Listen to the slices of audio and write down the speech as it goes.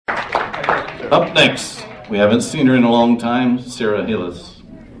Up next, we haven't seen her in a long time, Sara Hillis.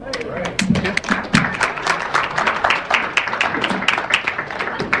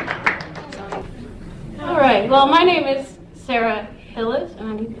 All right, well, my name is Sara Hillis, and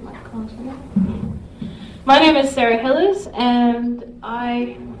I need to get my clothes on. My name is Sara Hillis, and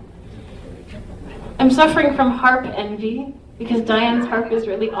I am suffering from harp envy because Diane's harp is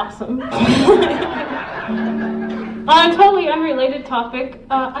really awesome. On a totally unrelated topic,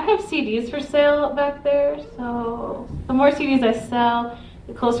 I have CDs for sale back there, so the more CDs I sell,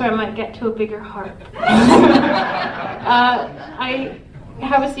 the closer I might get to a bigger harp. I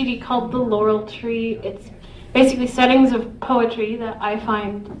have a CD called The Laurel Tree. It's basically settings of poetry that I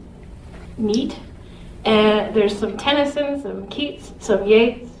find neat. There's some Tennyson, some Keats, some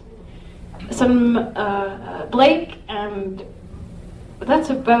Yeats, some Blake, and that's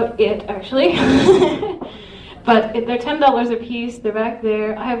about it, actually. But they're $10 a piece. They're back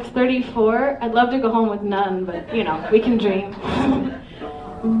there. I have 34. I'd love to go home with none, but you know, we can dream.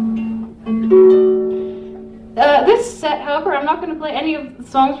 This set, however, I'm not going to play any of the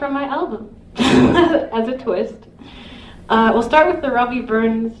songs from my album as a twist. We'll start with the Robbie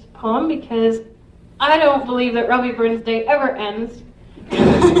Burns poem because I don't believe that Robbie Burns' day ever ends.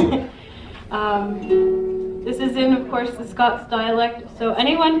 This is in, of course, the Scots dialect, so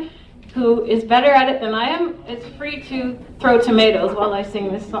anyone who is better at it than I am is free to throw tomatoes while I sing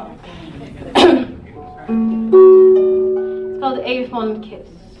this song. It's called A Fond Kiss.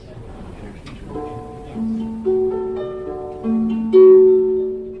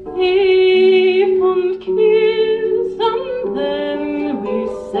 A fond kiss and then we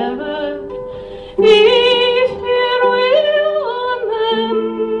sever. A farewell and then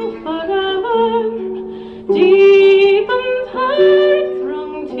forever. Deep and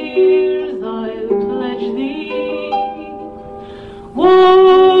heart-wrung tears I'll pledge thee.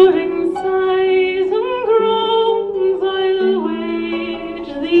 Warring sighs and groans I'll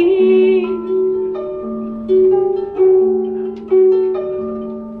wage thee.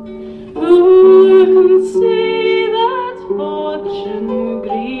 Who can say that fortune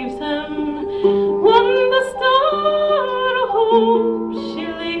grieves him when the star of hope she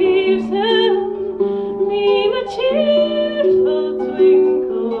leaves him? Mean a cheerful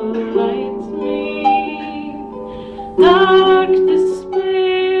twinkle lights me, dark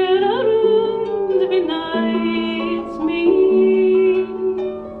despair around benights me.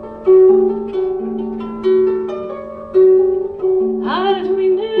 Had we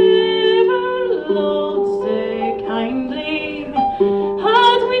never loved so kindly,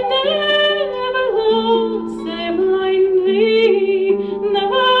 had we never loved so blindly,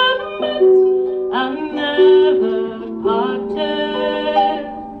 never met and never parted,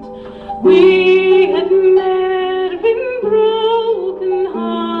 we had never been broken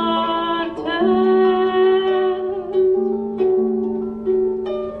hearted.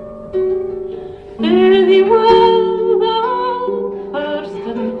 Fare thee well, thou first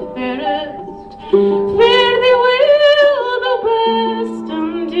and fairest, fare thee well, thou best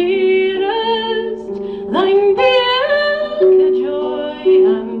and dearest, thine be ilka joy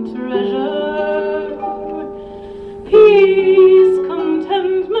and treasure, peace,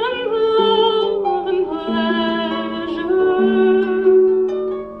 contentment, love and pleasure.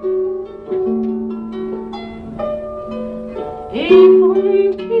 A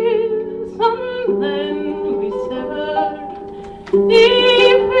fond kiss and then we sever. A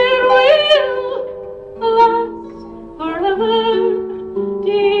farewell, alas, forever.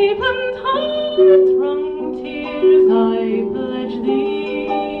 Deep and heart-wrung tears I pledge thee.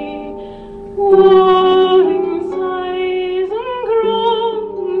 Warring sighs and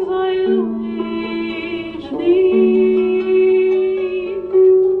groans I'll wage thee.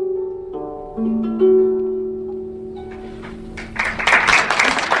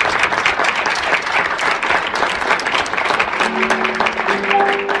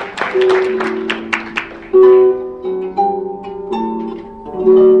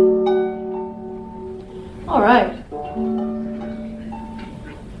 All right.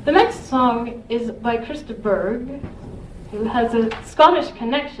 The next song is by Burgh, who has a Scottish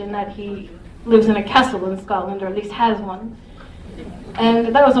connection that he lives in a castle in Scotland, or at least has one.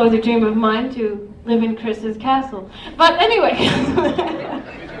 And that was always a dream of mine, to live in Chris's castle. But anyway,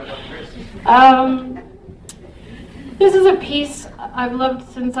 this is a piece I've loved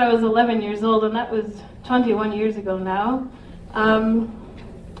since I was 11 years old, and that was 21 years ago now.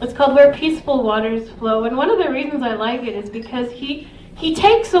 It's called Where Peaceful Waters Flow, and one of the reasons I like it is because he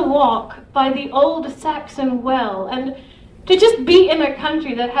takes a walk by the old Saxon well, and to just be in a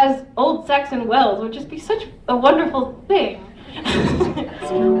country that has old Saxon wells would just be such a wonderful thing.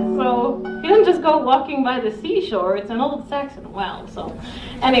 So he doesn't just go walking by the seashore. It's an old Saxon well. So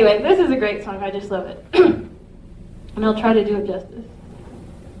anyway, this is a great song. I just love it. And I'll try to do it justice.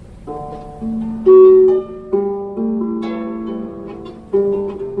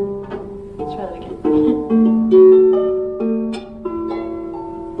 Let's try that again.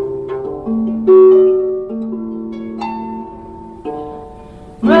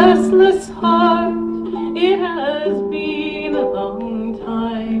 Restless heart, it has been a long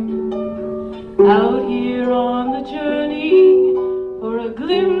time out here on the journey for a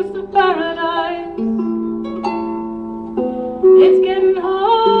glimpse of paradise. It's getting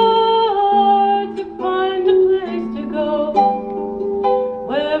hard to find a place to go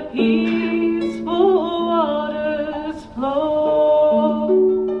where peaceful waters flow.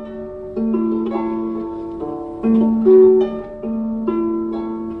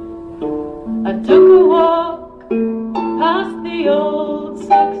 I took a walk past the old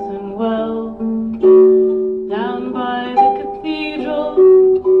Saxon well, down by the cathedral.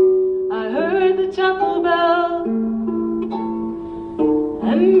 I heard the chapel bell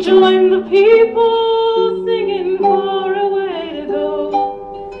and joined the people singing for a way to go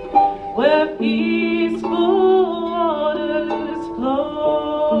where peaceful waters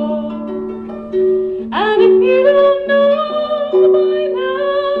flow. And if you don't know by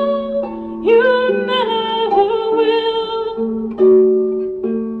now, you never will.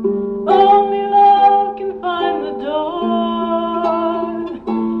 Only love can find the door.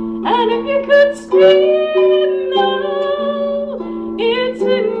 And if you could see it now, it's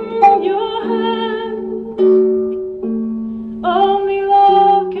in your hands. Only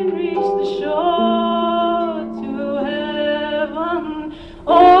love can reach the shore to heaven.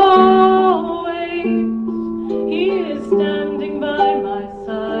 Always, he is standing by my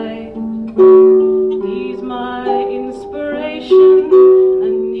side. He's my inspiration,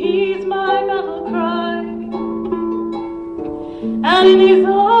 and he's my battle cry. And in his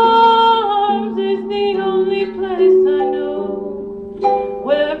arms is the only place I know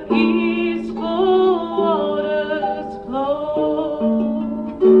where peaceful waters flow.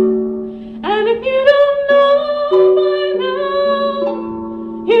 And if you don't know by now,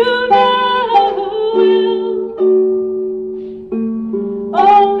 you never will.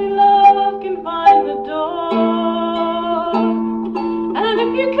 Only love can find the door. And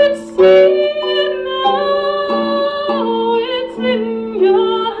if you could see it now, it's in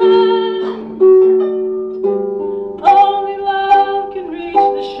your hands. Only love can reach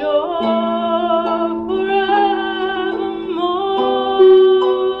the shore forevermore.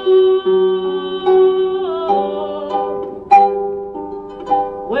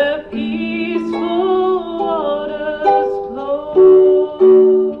 Where peaceful waters flow.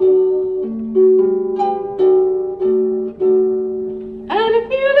 And if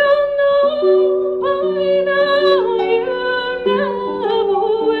you don't know by now, you never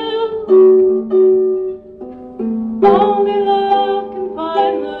will. Only love can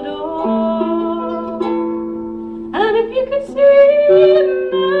find the door. And if you could see it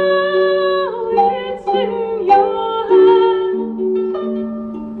now, it's in your hands.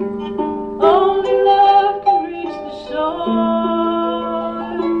 Only love can reach the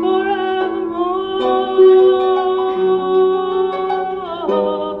shore forevermore.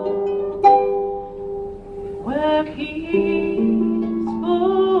 Where peaceful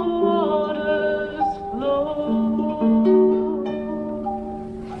waters flow.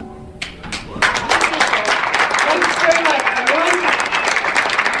 Thanks very much, everyone.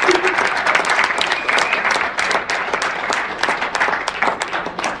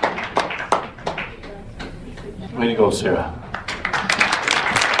 Way to go, Sarah.